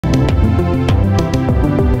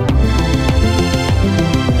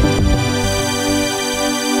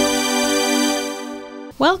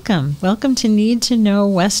welcome. Welcome to Need to Know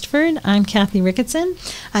Westford. I'm Kathy Ricketson.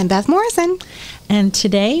 I'm Beth Morrison. And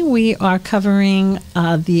today we are covering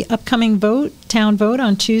the upcoming town vote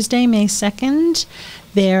on Tuesday, May 2nd.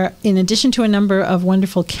 There, in addition to a number of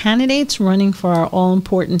wonderful candidates running for our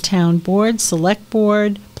all-important town board, select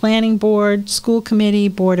board, planning board, school committee,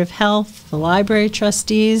 board of health, the library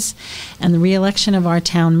trustees, and the re-election of our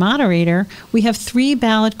town moderator, we have 3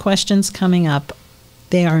 ballot questions coming up.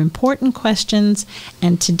 They are important questions,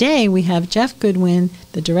 and today we have Jeff Goodwin,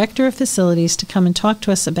 the Director of Facilities, to come and talk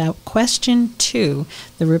to us about question 2,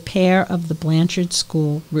 the repair of the Blanchard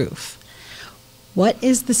School roof. What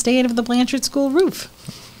is the state of the Blanchard School roof?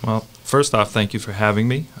 Well, first off, thank you for having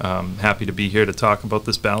me. I'm happy to be here to talk about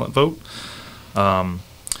this ballot vote.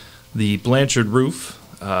 The Blanchard roof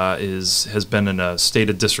has been in a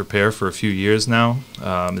state of disrepair for a few years now.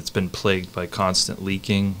 It's been plagued by constant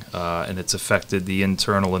leaking, and it's affected the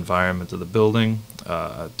internal environment of the building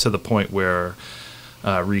to the point where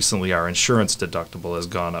recently our insurance deductible has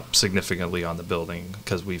gone up significantly on the building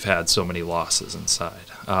because we've had so many losses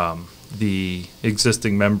inside. The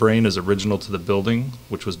existing membrane is original to the building,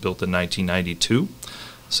 which was built in 1992.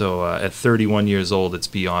 So at 31 years old, it's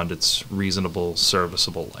beyond its reasonable,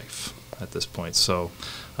 serviceable life at this point. So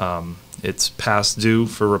it's past due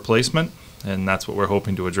for replacement, and that's what we're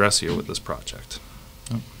hoping to address here with this project.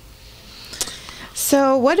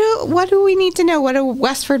 So what do we need to know? What do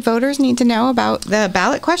Westford voters need to know about the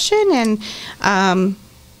ballot question? And I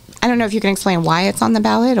don't know if you can explain why it's on the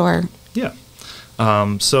ballot or... Yeah.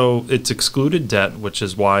 So it's excluded debt, which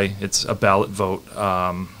is why it's a ballot vote.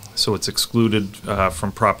 So it's excluded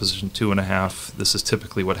from Proposition 2.5. This is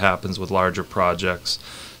typically what happens with larger projects,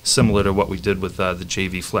 similar to what we did with the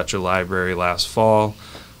J.V. Fletcher Library last fall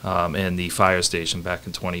and the fire station back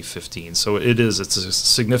in 2015. So it's a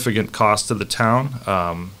significant cost to the town.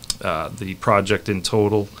 The project in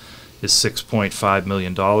total is $6.5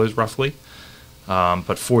 million roughly, but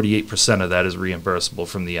 48% of that is reimbursable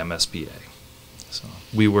from the MSBA. So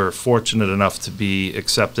we were fortunate enough to be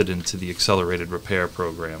accepted into the accelerated repair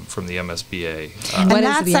program from the MSBA. And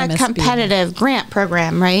that's a competitive grant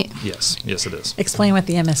program, right? Yes, it is. Explain what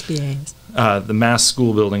the MSBA is. The Mass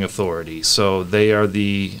School Building Authority. So they are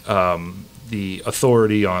the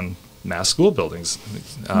authority on mass school buildings,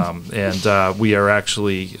 and we are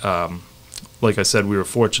actually. Like I said, we were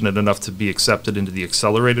fortunate enough to be accepted into the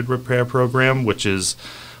accelerated repair program, which is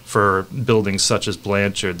for buildings such as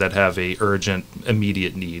Blanchard that have a urgent,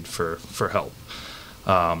 immediate need for help.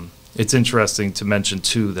 It's interesting to mention,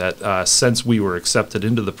 too, that since we were accepted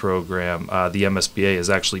into the program, the MSBA has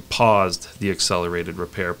actually paused the accelerated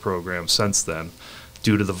repair program since then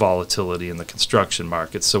due to the volatility in the construction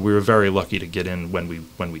market. So we were very lucky to get in when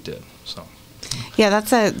we did. So, yeah,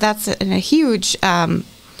 that's a huge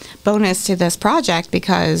bonus to this project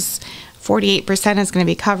because 48% is going to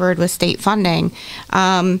be covered with state funding.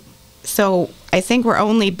 So I think we're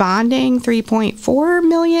only bonding $3.4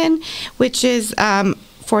 million, which is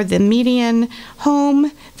for the median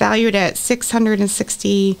home valued at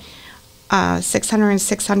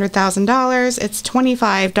 $600,000. It's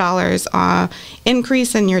 $25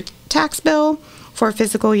 increase in your tax bill for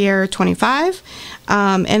fiscal year 25,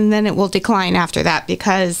 and then it will decline after that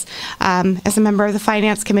because as a member of the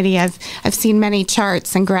Finance Committee, I've seen many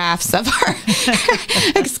charts and graphs of our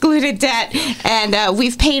excluded debt, and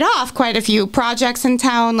we've paid off quite a few projects in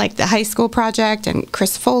town, like the high school project and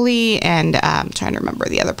Chris Foley, and I'm trying to remember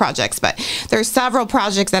the other projects, but there's several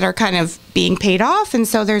projects that are kind of being paid off, and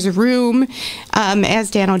so there's room,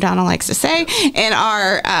 as Dan O'Donnell likes to say, in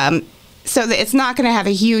our so that it's not going to have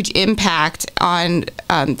a huge impact on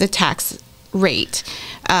the tax rate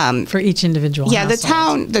for each individual. Yeah,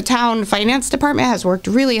 household. the town finance department has worked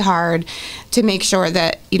really hard to make sure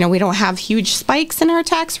that we don't have huge spikes in our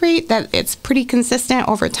tax rate. That it's pretty consistent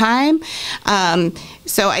over time.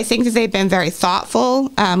 So I think that they've been very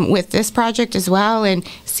thoughtful with this project as well, and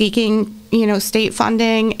seeking state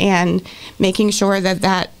funding and making sure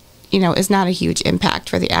that is not a huge impact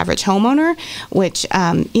for the average homeowner, which,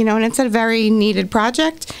 and it's a very needed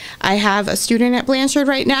project. I have a student at Blanchard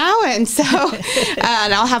right now, and so,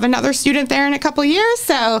 and I'll have another student there in a couple years.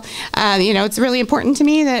 So, it's really important to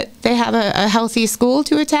me that they have a healthy school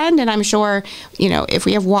to attend, and I'm sure, if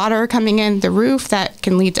we have water coming in the roof, that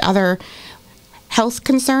can lead to other health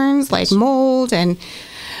concerns like mold, and,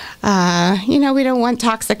 we don't want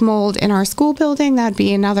toxic mold in our school building. That'd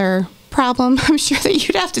be another problem I'm sure that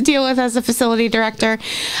you'd have to deal with as a facility director.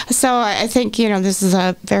 So I think, this is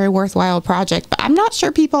a very worthwhile project, but I'm not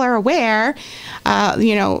sure people are aware,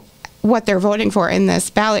 what they're voting for in this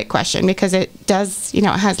ballot question, because it does, it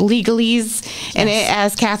has legalese in it,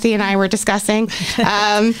 as Kathy and I were discussing.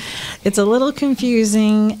 It's a little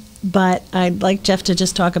confusing, but I'd like Jeff to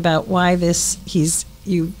just talk about why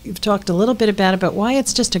you've talked a little bit about it, but why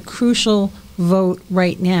it's just a crucial vote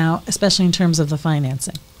right now, especially in terms of the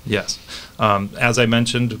financing. Yes. As I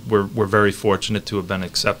mentioned, we're very fortunate to have been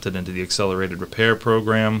accepted into the accelerated repair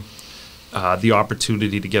program. The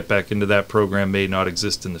opportunity to get back into that program may not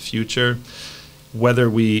exist in the future. Whether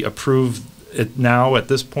we approve it now at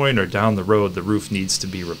this point or down the road, the roof needs to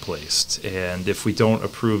be replaced. And if we don't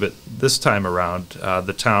approve it this time around,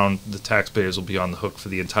 the taxpayers will be on the hook for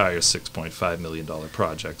the entire $6.5 million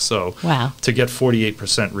project. So wow. To get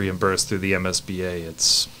 48% reimbursed through the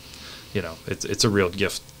MSBA, it's a real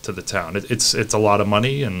gift to the town. It's a lot of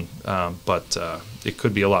money, but it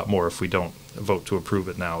could be a lot more if we don't vote to approve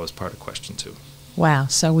it now as part of question 2. Wow.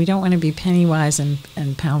 So we don't want to be penny wise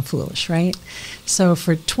and pound foolish, right? So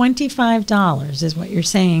for $25 is what you're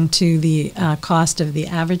saying to the cost of the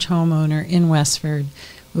average homeowner in Westford,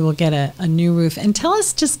 we will get a new roof. And tell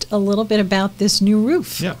us just a little bit about this new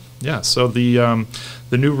roof. Yeah. So the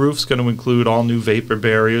new roof's going to include all new vapor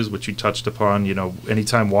barriers, which you touched upon.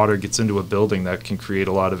 Anytime water gets into a building, that can create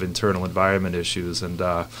a lot of internal environment issues. And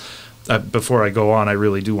before I go on, I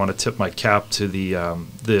really do want to tip my cap to the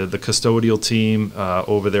custodial team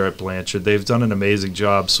over there at Blanchard. They've done an amazing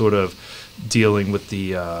job sort of dealing with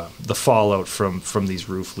the fallout from these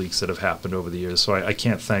roof leaks that have happened over the years. So I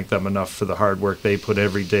can't thank them enough for the hard work they put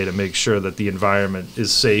every day to make sure that the environment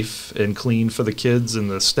is safe and clean for the kids and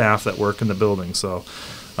the staff that work in the building. So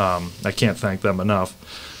I can't thank them enough.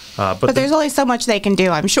 But there's only so much they can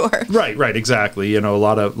do, I'm sure. Right, exactly. A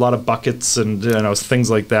lot of buckets and things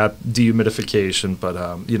like that, dehumidification.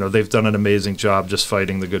 But they've done an amazing job just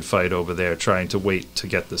fighting the good fight over there, trying to wait to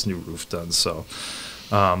get this new roof done. So,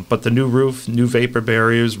 but the new roof, new vapor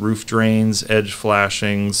barriers, roof drains, edge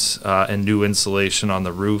flashings, and new insulation on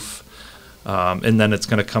the roof, and then it's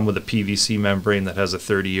going to come with a PVC membrane that has a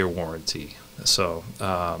 30-year warranty. So,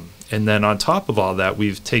 and then on top of all that,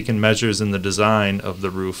 we've taken measures in the design of the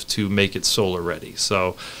roof to make it solar ready.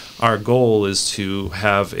 So our goal is to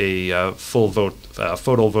have a full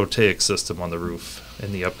photovoltaic system on the roof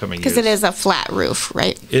in the upcoming years. Because it is a flat roof,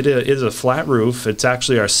 right? It is a flat roof. It's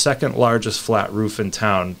actually our second largest flat roof in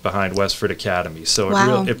town behind Westford Academy. So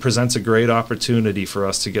wow. It presents a great opportunity for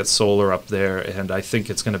us to get solar up there, and I think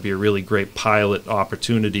it's going to be a really great pilot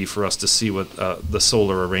opportunity for us to see what the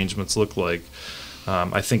solar arrangements look like.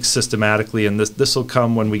 I think systematically, and this will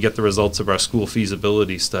come when we get the results of our school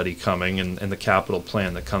feasibility study coming and the capital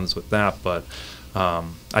plan that comes with that, but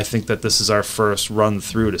I think that this is our first run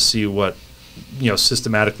through to see what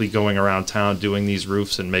systematically going around town doing these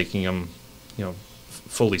roofs and making them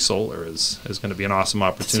fully solar is going to be an awesome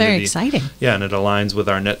opportunity. It's very exciting. Yeah, and it aligns with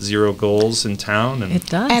our net zero goals in town. And it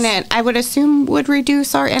does. And it, I would assume, would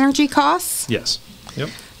reduce our energy costs? Yes. Yep.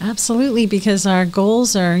 Absolutely, because our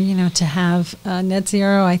goals are, to have net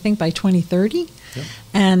zero, I think, by 2030. Yep.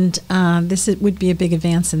 And would be a big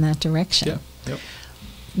advance in that direction. Yeah. Yep.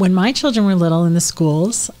 When my children were little in the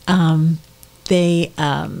schools, they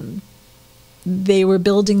were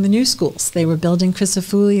building the new schools. They were building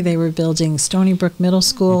Crisafulli. They were building Stony Brook Middle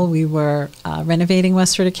School. We were renovating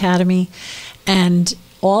Westford Academy. And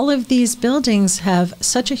all of these buildings have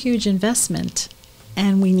such a huge investment,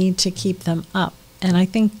 and we need to keep them up. And I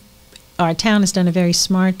think our town has done a very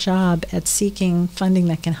smart job at seeking funding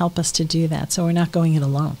that can help us to do that, so we're not going it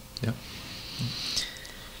alone. Yep.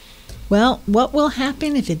 Well, what will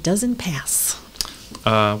happen if it doesn't pass?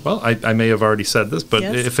 I may have already said this, but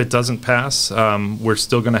yes. If it doesn't pass, we're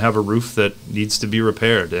still going to have a roof that needs to be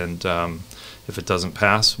repaired. And if it doesn't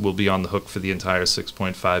pass, we'll be on the hook for the entire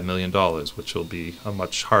 $6.5 million, which will be a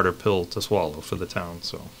much harder pill to swallow for the town.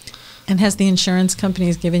 So. And has the insurance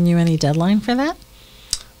companies given you any deadline for that?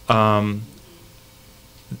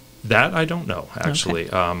 That I don't know, actually.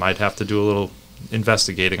 Okay. I'd have to do a little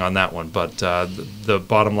investigating on that one. But the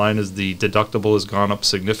bottom line is the deductible has gone up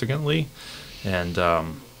significantly. And I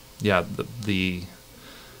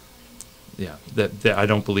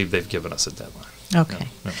don't believe they've given us a deadline. Okay.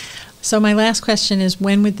 No. So my last question is,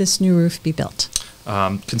 when would this new roof be built?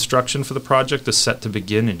 Construction for the project is set to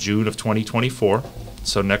begin in June of 2024,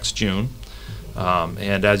 so next June.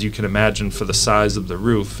 And as you can imagine, for the size of the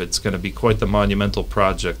roof, it's going to be quite the monumental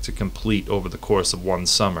project to complete over the course of one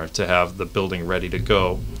summer to have the building ready to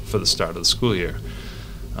go for the start of the school year.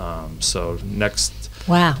 So next.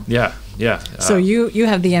 Wow. Yeah. So you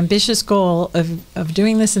have the ambitious goal of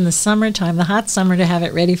doing this in the summertime, the hot summer, to have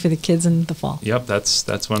it ready for the kids in the fall. Yep,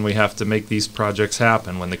 that's when we have to make these projects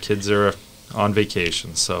happen, when the kids are on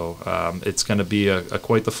vacation. So it's going to be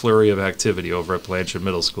quite the flurry of activity over at Blanchard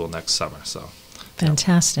Middle School next summer. So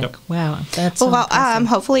fantastic. Yep. Wow. That's well,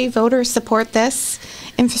 hopefully voters support this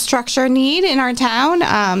infrastructure need in our town.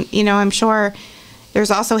 I'm sure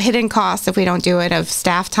there's also hidden costs if we don't do it, of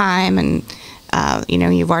staff time, and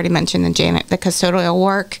you've already mentioned the custodial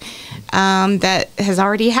work that has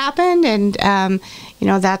already happened, and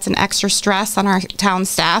that's an extra stress on our town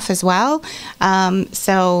staff as well.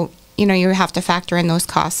 So you have to factor in those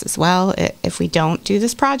costs as well if we don't do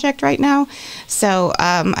this project right now. So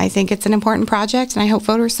I think it's an important project, and I hope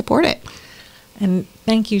voters support it. And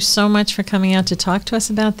thank you so much for coming out to talk to us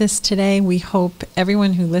about this today. We hope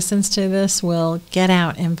everyone who listens to this will get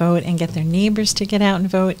out and vote and get their neighbors to get out and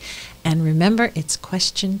vote. And remember, it's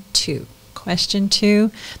question 2. Question 2,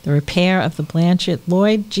 the repair of the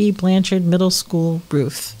Lloyd G. Blanchard Middle School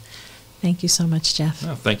roof. Thank you so much, Jeff.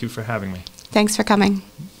 Oh, thank you for having me. Thanks for coming.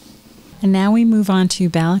 And now we move on to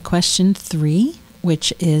ballot question 3,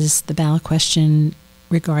 which is the ballot question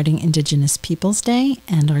regarding Indigenous Peoples Day.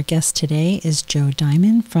 And our guest today is Joe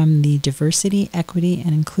Diamond from the Diversity, Equity,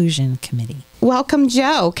 and Inclusion Committee. Welcome,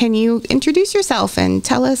 Joe. Can you introduce yourself and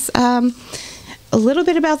tell us a little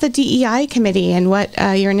bit about the DEI Committee and what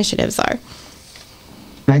your initiatives are?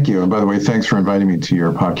 Thank you. And by the way, thanks for inviting me to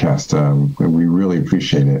your podcast. We really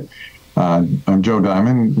appreciate it. I'm Joe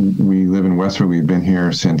Diamond. We live in Westford. We've been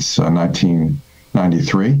here since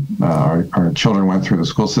 1993. Our children went through the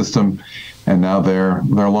school system, and now they're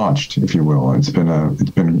launched, if you will. It's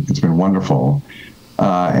been wonderful.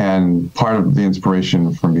 And part of the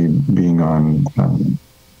inspiration for me being on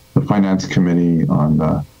the Finance Committee, on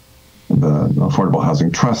the Affordable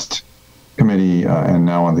Housing Trust Committee, and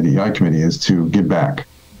now on the DEI Committee, is to give back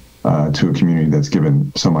to a community that's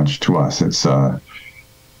given so much to us.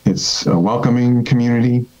 It's a welcoming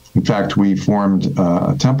community. In fact, we formed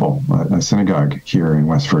a temple, a synagogue here in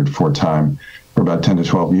Westford for a time, for about 10 to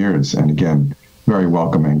 12 years, and again, very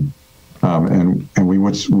welcoming. And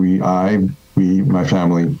my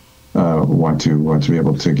family want to be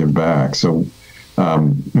able to give back. So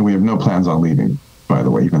we have no plans on leaving. By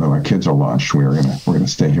the way, even though our kids are launched, we're gonna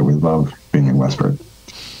stay here. We love being in Westford.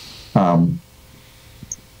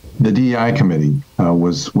 The DEI Committee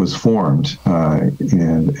was formed,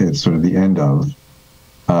 and it's sort of the end of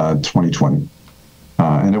 2020,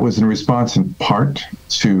 and it was in response in part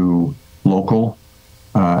to local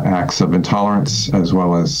acts of intolerance as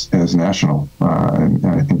well as national, and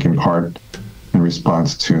I think in part in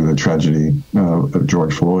response to the tragedy of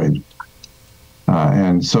George Floyd.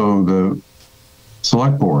 And so the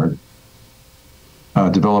Select Board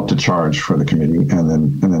developed a charge for the committee, and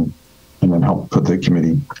then helped put the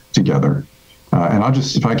committee together. And I'd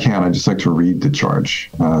just like to read the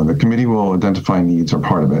charge. The committee will identify needs, or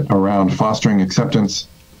part of it, around fostering acceptance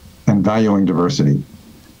and valuing diversity,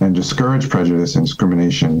 and discourage prejudice and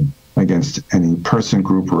discrimination against any person,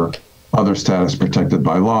 group, or other status protected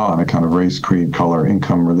by law on account of race, creed, color,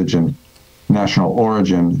 income, religion, national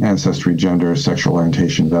origin, ancestry, gender, sexual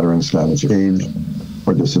orientation, veteran status, age,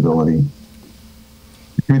 or disability.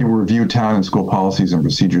 The committee will review town and school policies and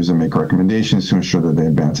procedures and make recommendations to ensure that they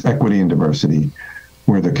advance equity and diversity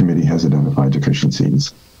where the committee has identified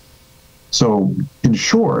deficiencies. So, in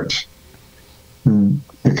short,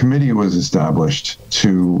 the committee was established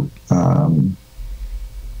to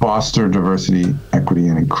foster diversity, equity,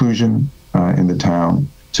 and inclusion in the town,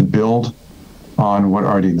 to build on what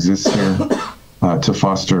already exists here, to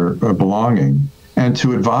foster belonging, and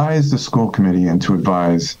to advise the school committee and to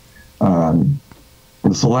advise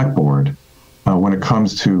the Select Board when it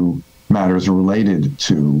comes to matters related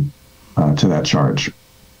to that charge.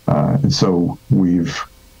 And so we've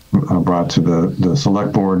brought to the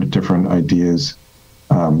Select Board different ideas.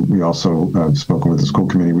 We also have spoken with the school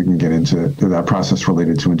committee. We can get into that process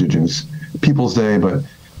related to Indigenous Peoples Day, but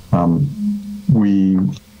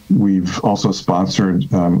we've also sponsored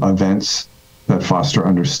events that foster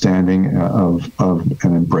understanding of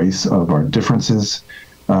an embrace of our differences.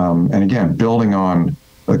 And again, building on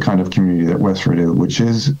the kind of community that Westford is, which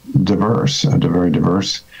is diverse, a very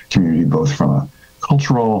diverse community, both from a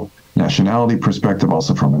cultural, nationality perspective,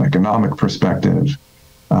 also from an economic perspective.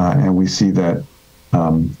 And we see that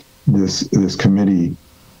this committee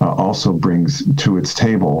also brings to its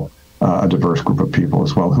table a diverse group of people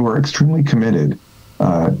as well, who are extremely committed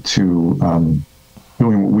to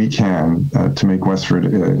doing what we can to make Westford,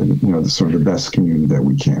 the sort of the best community that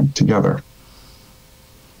we can together.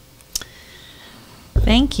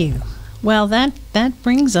 Thank you. Well, that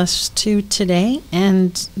brings us to today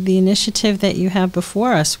and the initiative that you have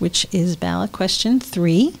before us, which is ballot question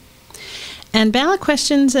 3. And ballot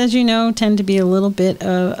questions, as you know, tend to be a little bit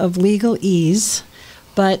of legalese,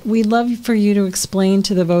 but we'd love for you to explain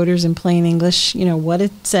to the voters in plain English, what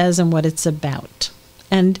it says and what it's about.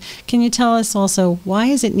 And can you tell us also, why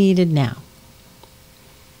is it needed now?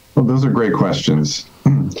 Well, those are great questions.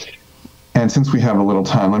 And since we have a little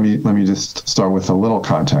time, let me just start with a little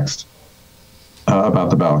context about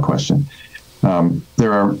the ballot question.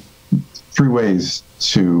 There are three ways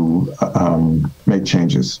to make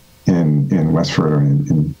changes in Westford or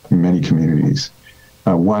in many communities.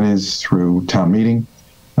 One is through town meeting,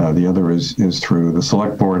 the other is through the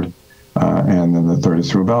select board, and then the third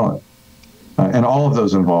is through a ballot. And all of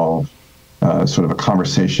those involve sort of a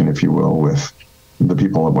conversation, if you will, with the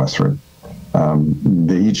people of Westford.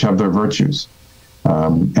 They each have their virtues.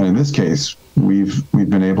 And in this case, we've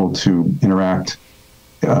been able to interact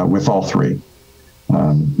with all three.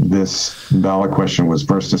 This ballot question was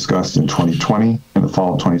first discussed in 2020, in the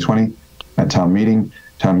fall of 2020, at town meeting.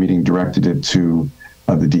 Town meeting directed it to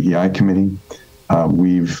the DEI Committee.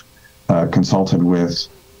 We've consulted with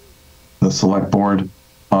the select board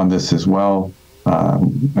on this as well,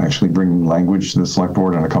 actually bringing language to the select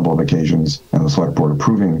board on a couple of occasions, and the select board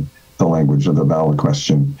approving the language of the ballot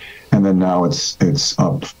question. And then now it's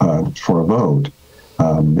up for a vote,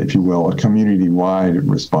 if you will, a community-wide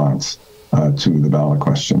response to the ballot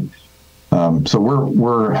question. So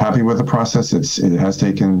we're happy with the process. It has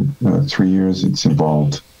taken 3 years. It's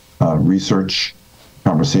involved research,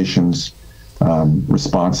 conversations,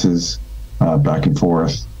 responses back and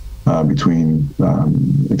forth between,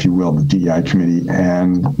 if you will, the DEI committee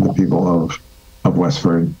and the people of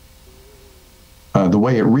Westford. The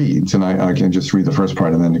way it reads, and I can just read the first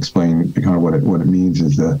part and then explain kind of what it means,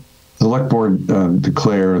 is the select board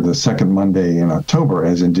declare the second Monday in October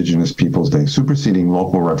as Indigenous Peoples Day, superseding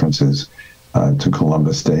local references to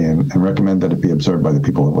Columbus Day, and recommend that it be observed by the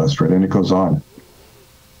people of Westford. And it goes on.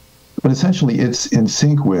 But essentially, it's in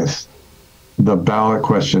sync with the ballot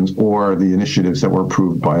questions or the initiatives that were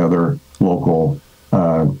approved by other local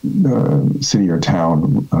city or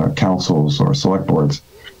town councils or select boards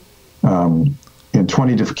in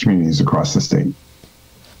 20 different communities across the state.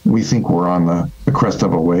 We think we're on the crest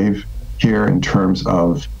of a wave here in terms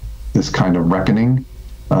of this kind of reckoning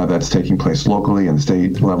that's taking place locally and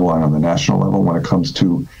state level and on the national level when it comes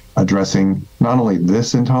to addressing not only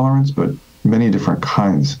this intolerance, but many different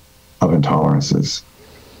kinds of intolerances.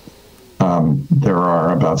 There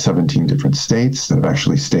are about 17 different states that have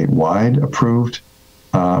actually statewide approved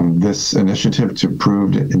this initiative to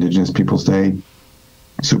approve Indigenous Peoples Day,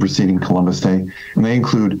 superseding Columbus Day. And they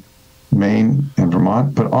include Maine and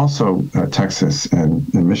Vermont, but also Texas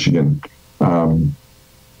and Michigan,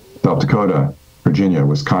 South Dakota, Virginia,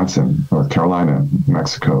 Wisconsin, North Carolina,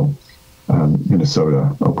 Mexico,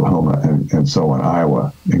 Minnesota, Oklahoma, and so on,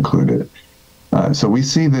 Iowa included. So we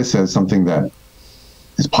see this as something that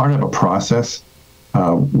is part of a process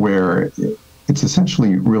where it's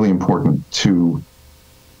essentially really important to,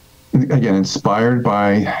 again, inspired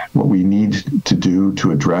by what we need to do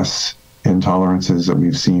to address intolerances that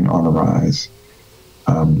we've seen on the rise,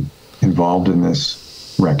 involved in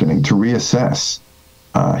this reckoning, to reassess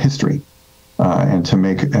history and to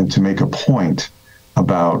make a point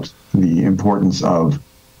about the importance of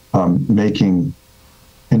making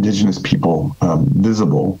Indigenous people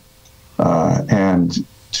visible, and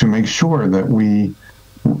to make sure that we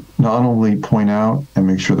not only point out and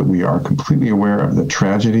make sure that we are completely aware of the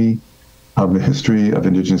tragedy of the history of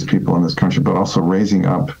Indigenous people in this country, but also raising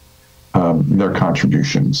up their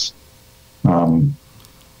contributions. I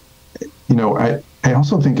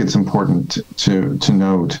also think it's important to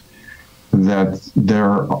note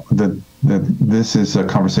that this is a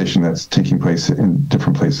conversation that's taking place in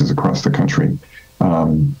different places across the country,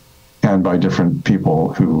 and by different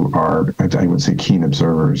people who are, I would say, keen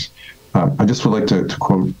observers. I just would like to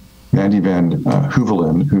quote Mandy Van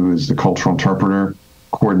Hoevelen, who is the cultural interpreter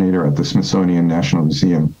coordinator at the Smithsonian National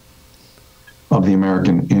Museum of the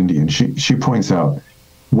American Indian. She points out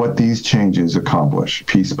what these changes accomplish,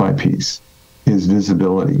 piece by piece, is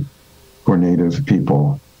visibility for Native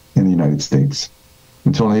people in the United States.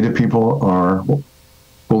 Until Native people are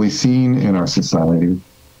fully seen in our society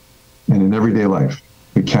and in everyday life,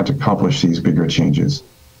 we can't accomplish these bigger changes.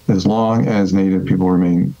 As long as Native people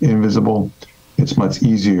remain invisible, it's much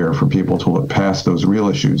easier for people to look past those real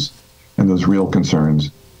issues and those real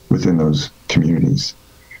concerns within those communities.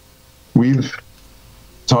 We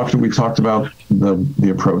talked about the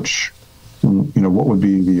approach, what would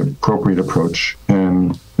be the appropriate approach,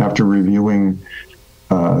 and after reviewing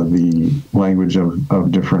the language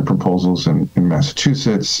of different proposals in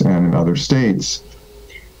Massachusetts and in other states,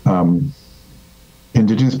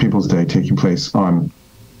 Indigenous Peoples Day taking place on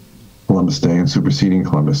Columbus Day and superseding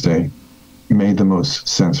Columbus Day made the most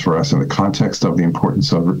sense for us in the context of the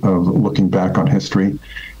importance of looking back on history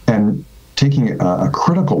and taking a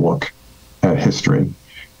critical look at history,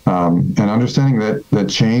 and understanding that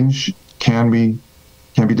change can be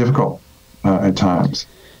difficult at times.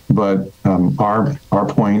 But our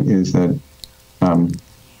point is that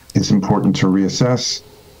it's important to reassess,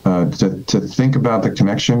 to think about the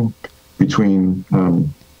connection between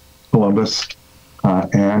Columbus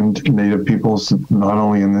and Native peoples, not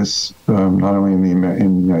only in the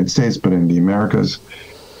United States, but in the Americas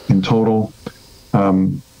in total.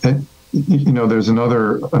 There's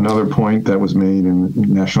another point that was made in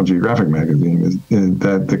National Geographic magazine is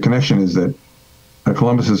that the connection is that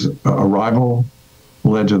Columbus's arrival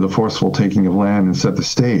led to the forceful taking of land and set the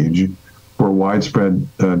stage for widespread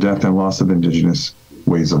death and loss of indigenous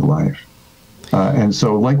ways of life. And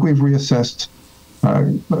so, like we've reassessed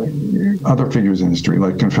other figures in history,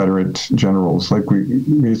 like Confederate generals,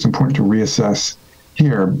 it's important to reassess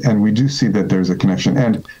here, and we do see that there's a connection.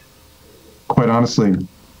 And quite honestly,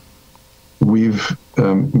 we've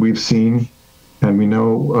seen, and we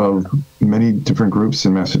know of many different groups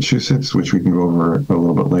in Massachusetts, which we can go over a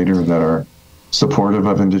little bit later, that are supportive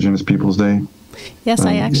of Indigenous Peoples Day. Yes,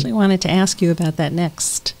 I actually wanted to ask you about that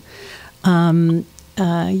next.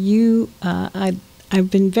 I've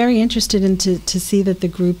been very interested in to see that the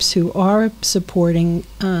groups who are supporting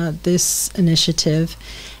this initiative,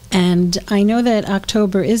 and I know that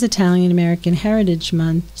October is Italian American Heritage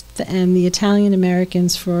Month, and the Italian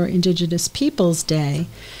Americans for Indigenous Peoples Day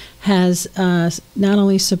has not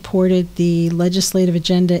only supported the legislative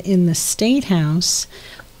agenda in the State House,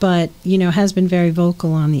 but has been very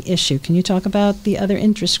vocal on the issue. Can you talk about the other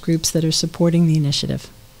interest groups that are supporting the initiative?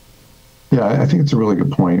 Yeah, I think it's a really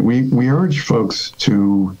good point. We urge folks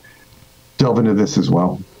to delve into this as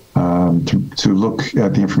well, to look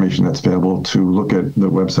at the information that's available, to look at the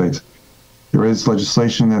websites. There is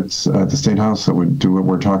legislation that's at the State House that would do what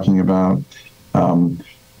we're talking about.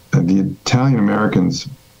 The Italian Americans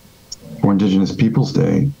for Indigenous Peoples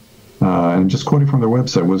Day, and just quoting from their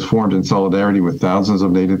website, was formed in solidarity with thousands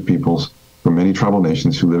of Native peoples from many tribal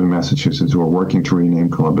nations who live in Massachusetts who are working to rename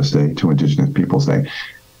Columbus Day to Indigenous Peoples Day.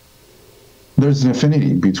 There's an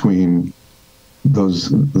affinity between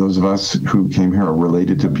those of us who came here are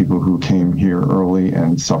related to people who came here early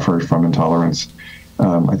and suffered from intolerance.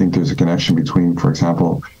 I think there's a connection between, for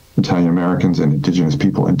example, Italian Americans and Indigenous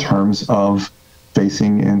people in terms of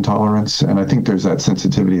facing intolerance. And I think there's that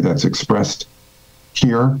sensitivity that's expressed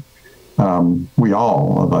here. We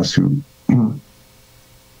all of us who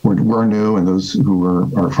were new and those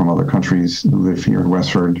who are from other countries who live here in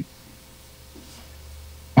Westford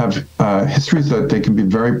have histories that they can be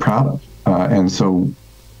very proud of. And so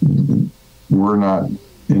we're not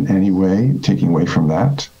in any way taking away from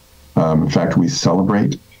that. In fact, we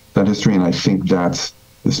celebrate that history, and I think that's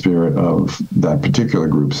the spirit of that particular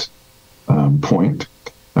group's point.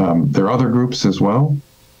 There are other groups as well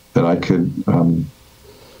that I could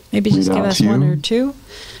maybe just give us one or two.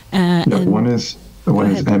 One is MA,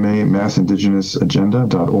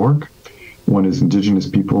 massindigenousagenda.org. One is Indigenous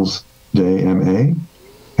Peoples Day MA.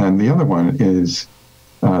 And the other one is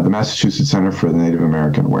the Massachusetts Center for the Native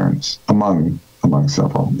American Awareness, among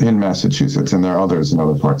several, in Massachusetts, and there are others in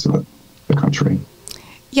other parts of the country.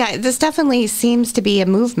 Yeah, this definitely seems to be a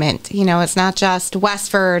movement. It's not just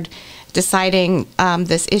Westford deciding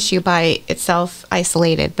this issue by itself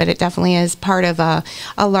isolated, but it definitely is part of a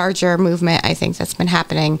larger movement, I think, that's been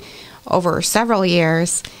happening over several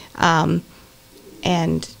years. And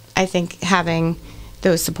I think having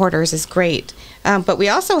those supporters is great. But we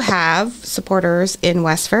also have supporters in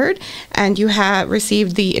Westford, and you have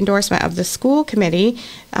received the endorsement of the school committee.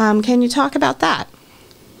 Can you talk about that?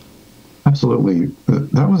 Absolutely.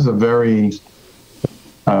 That was a very,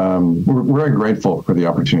 we're very grateful for the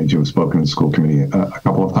opportunity to have spoken to the school committee a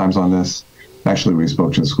couple of times on this. Actually, we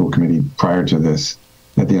spoke to the school committee prior to this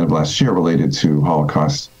at the end of last year related to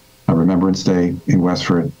Holocaust Remembrance Day in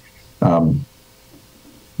Westford.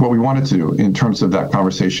 What we wanted to do in terms of that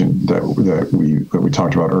conversation that we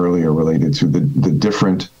talked about earlier related to the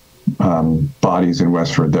different bodies in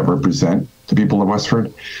Westford that represent the people of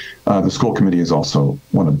Westford, the school committee is also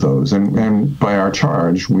one of those. And by our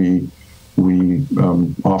charge, we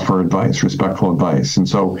offer advice, respectful advice. And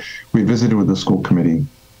so we visited with the school committee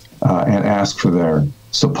and asked for their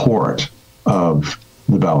support of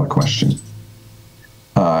the ballot question.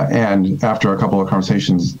 And after a couple of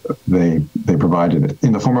conversations, they provided it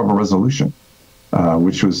in the form of a resolution,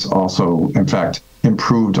 which was also, in fact,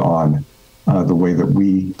 improved on the way that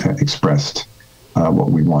we expressed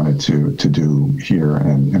what we wanted to do here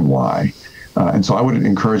and why. And so I would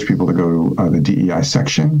encourage people to go to the DEI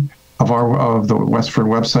section of the Westford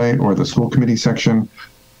website, or the school committee section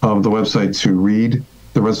of the website, to read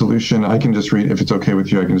the resolution. I can just read, if it's okay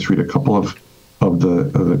with you, I can just read a couple of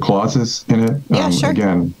the clauses in it. Yeah, sure.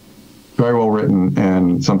 Again, very well written,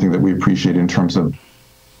 and something that we appreciate in terms of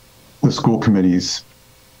the school committee's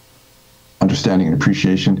understanding and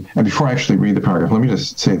appreciation. And before I actually read the paragraph, let me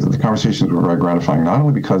just say that the conversations were very gratifying, not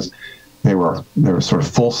only because they were sort of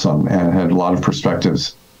fulsome and had a lot of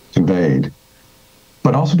perspectives conveyed,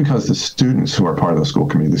 but also because the students who are part of the school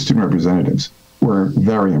committee, the student representatives, were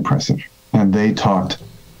very impressive. And they talked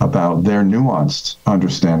about their nuanced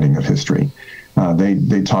understanding of history.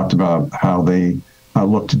 They talked about how they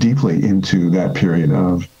looked deeply into that period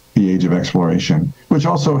of the age of exploration, which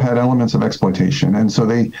also had elements of exploitation. And so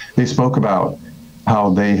they spoke about how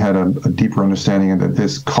they had a deeper understanding, and that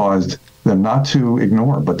this caused them not to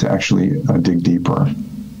ignore, but to actually dig deeper.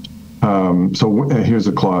 Here's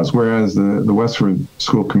a clause. Whereas the Westford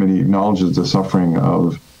School Committee acknowledges the suffering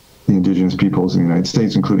of the indigenous peoples in the United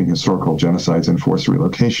States, including historical genocides and forced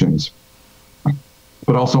relocations,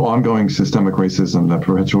 but also ongoing systemic racism that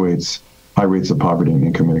perpetuates high rates of poverty and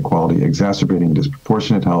income inequality, exacerbating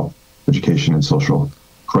disproportionate health, education, and social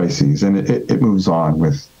crises. And it moves on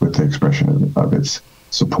with the expression of its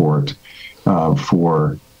support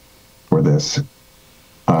for this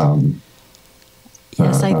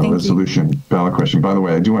Yes, I think resolution ballot question. By the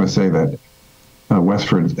way, I do want to say that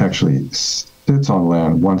Westford actually sits on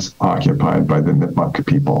land once occupied by the Nipmuc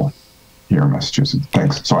people here in Massachusetts.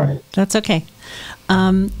 Thanks. Sorry. That's okay.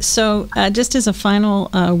 So just as a final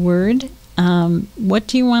word, what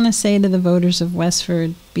do you want to say to the voters of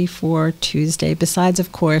Westford before Tuesday, besides,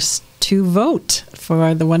 of course, to vote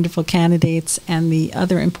for the wonderful candidates and the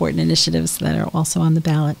other important initiatives that are also on the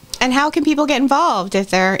ballot? And how can people get involved if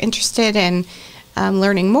they're interested in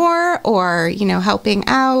learning more, or, helping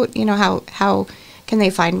out? How can they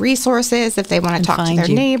find resources if they want to talk to their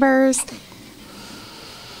neighbors?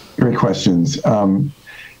 Great questions. In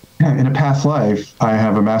a past life, I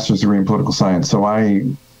have a master's degree in political science, so I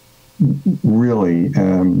really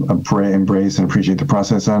embrace and appreciate the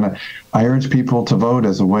process. And I urge people to vote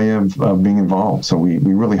as a way of being involved. So we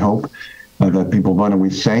really hope that people vote, and we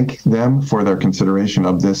thank them for their consideration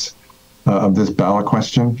of this ballot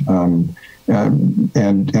question.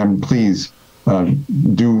 And please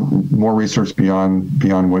do more research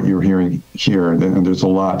beyond what you're hearing here. And there's a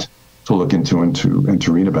lot to look into and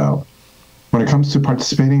to read about. When it comes to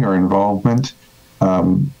participating or involvement,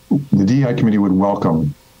 the DEI committee would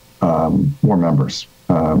welcome more members.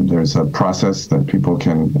 There's a process that people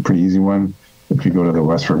can, a pretty easy one, if you go to the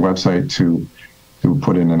Westford website to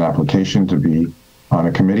put in an application to be on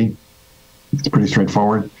a committee. It's pretty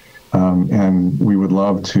straightforward. And we would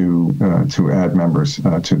love to add members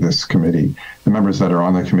to this committee. The members that are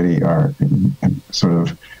on the committee are sort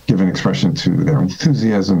of given expression to their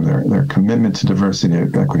enthusiasm, their commitment to diversity,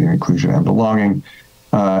 equity, and inclusion, and belonging.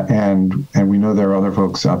 And we know there are other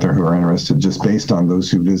folks out there who are interested, just based on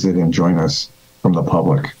those who visit and join us from the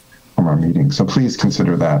public from our meetings. So please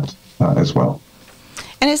consider that as well.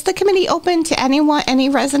 And is the committee open to anyone, any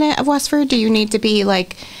resident of Westford? Do you need to be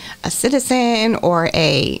like a citizen or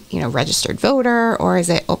a registered voter, or is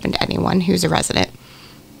it open to anyone who's a resident?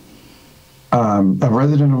 A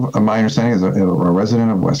resident of my understanding is a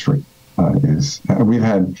resident of Westford we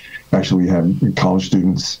had college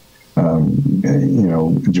students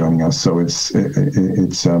joining us, so it's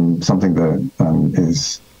something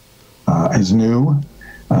that is new.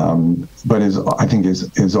 But I think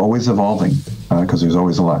is always evolving, because there's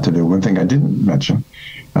always a lot to do. One thing I didn't mention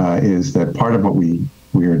is that part of what we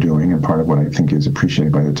are doing, and part of what I think is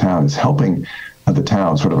appreciated by the town, is helping the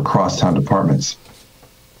town, sort of across town departments,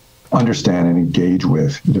 understand and engage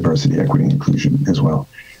with diversity, equity, and inclusion as well.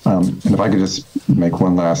 And if I could just make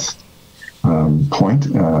one last point,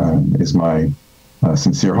 is my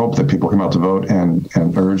sincere hope that people come out to vote and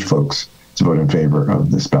urge folks to vote in favor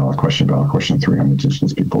of this ballot question 3 on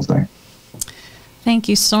Indigenous Peoples Day. Thank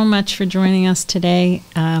you so much for joining us today.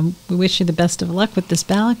 We wish you the best of luck with this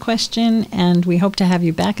ballot question, and we hope to have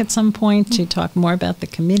you back at some point to talk more about the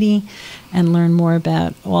committee and learn more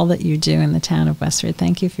about all that you do in the town of Westford.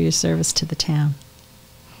 Thank you for your service to the town.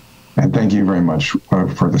 And thank you very much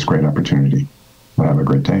for this great opportunity. Have a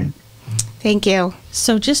great day. Thank you.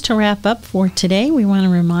 So just to wrap up for today, we want to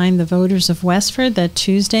remind the voters of Westford that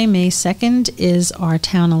Tuesday, May 2nd, is our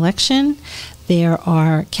town election. There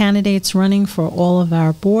are candidates running for all of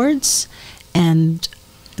our boards and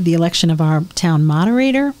the election of our town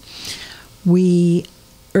moderator. We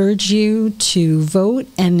urge you to vote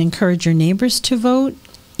and encourage your neighbors to vote.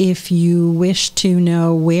 If you wish to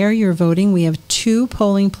know where you're voting, we have 2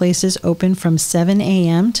 polling places open from 7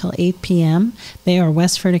 a.m. till 8 p.m. They are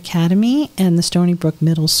Westford Academy and the Stony Brook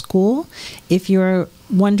Middle School. If you're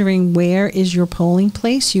wondering where is your polling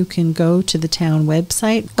place, you can go to the town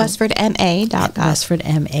website, WestfordMA.gov.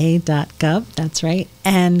 WestfordMA.gov, that's right,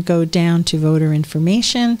 and go down to voter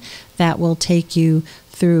information. That will take you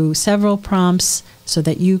through several prompts so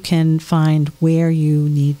that you can find where you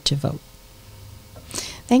need to vote.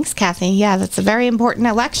 Thanks, Kathy. Yeah, that's a very important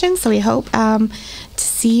election, so we hope to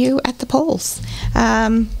see you at the polls.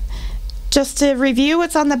 Just to review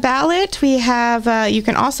what's on the ballot, we have, you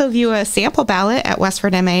can also view a sample ballot at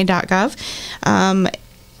westfordma.gov.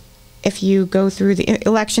 If you go through the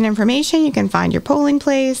election information, you can find your polling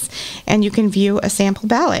place and you can view a sample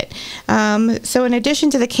ballot. So in addition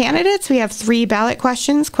to the candidates, we have 3 ballot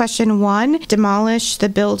questions. Question 1, demolish the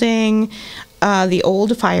building, the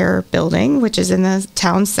old fire building, which is in the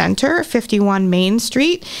town center, 51 Main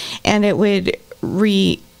Street, and it would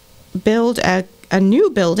rebuild a new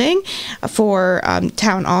building for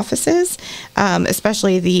town offices,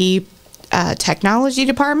 especially the technology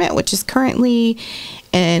department, which is currently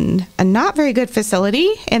in a not very good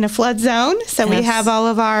facility in a flood zone. So yes, we have all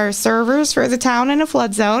of our servers for the town in a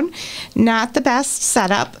flood zone. Not the best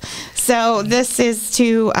setup. So this is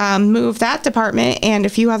to move that department and a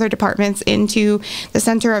few other departments into the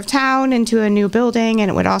center of town, into a new building,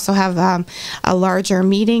 and it would also have a larger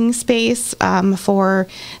meeting space for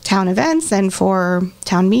town events and for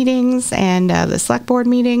town meetings and the select board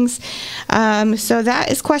meetings. So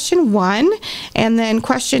that is question 1. And then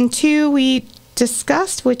question 2, we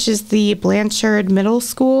discussed, which is the Blanchard Middle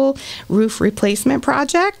School roof replacement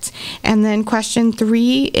project. And then question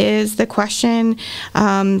 3 is the question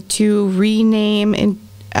to rename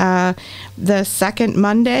the second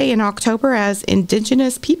Monday in October as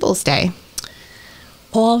Indigenous Peoples Day.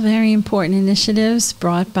 All very important initiatives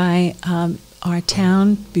brought by our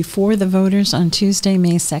town before the voters on Tuesday,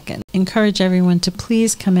 May 2nd. Encourage everyone to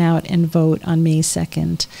please come out and vote on May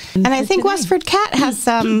 2nd. And I think WestfordCAT has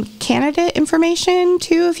some candidate information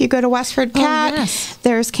too. If you go to WestfordCAT, yes,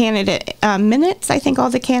 there's candidate minutes. I think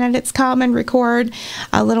all the candidates come and record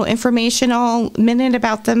a little informational minute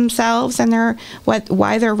about themselves and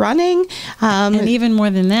why they're running. And even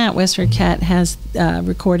more than that, WestfordCAT has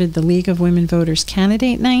recorded the League of Women Voters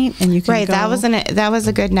Candidate Night, and you can right. Go, that was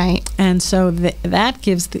a good night. And so that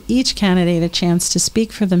gives each candidate a chance to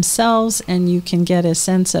speak for themselves, and you can get a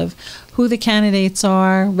sense of who the candidates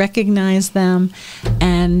are, recognize them,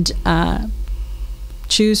 and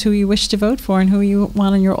choose who you wish to vote for and who you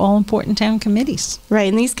want on your all-important town committees. Right,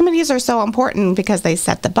 and these committees are so important because they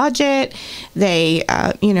set the budget, they,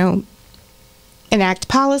 enact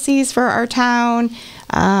policies for our town.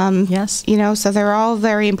 Yes. So they're all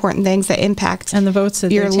very important things that impact and the votes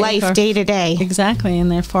that your life day to day. Exactly,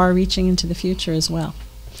 and they're far reaching into the future as well.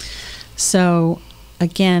 So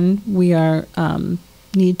again, we are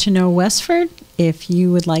Need to Know Westford. If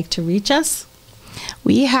you would like to reach us,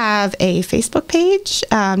 we have a Facebook page,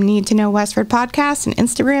 Need to Know Westford Podcast, an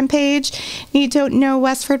Instagram page, Need to Know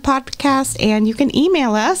Westford Podcast, and you can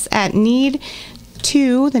email us at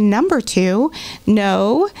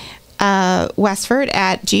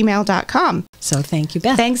Westford@gmail.com. So thank you,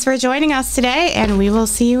 Beth. Thanks for joining us today, and we will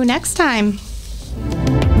see you next time.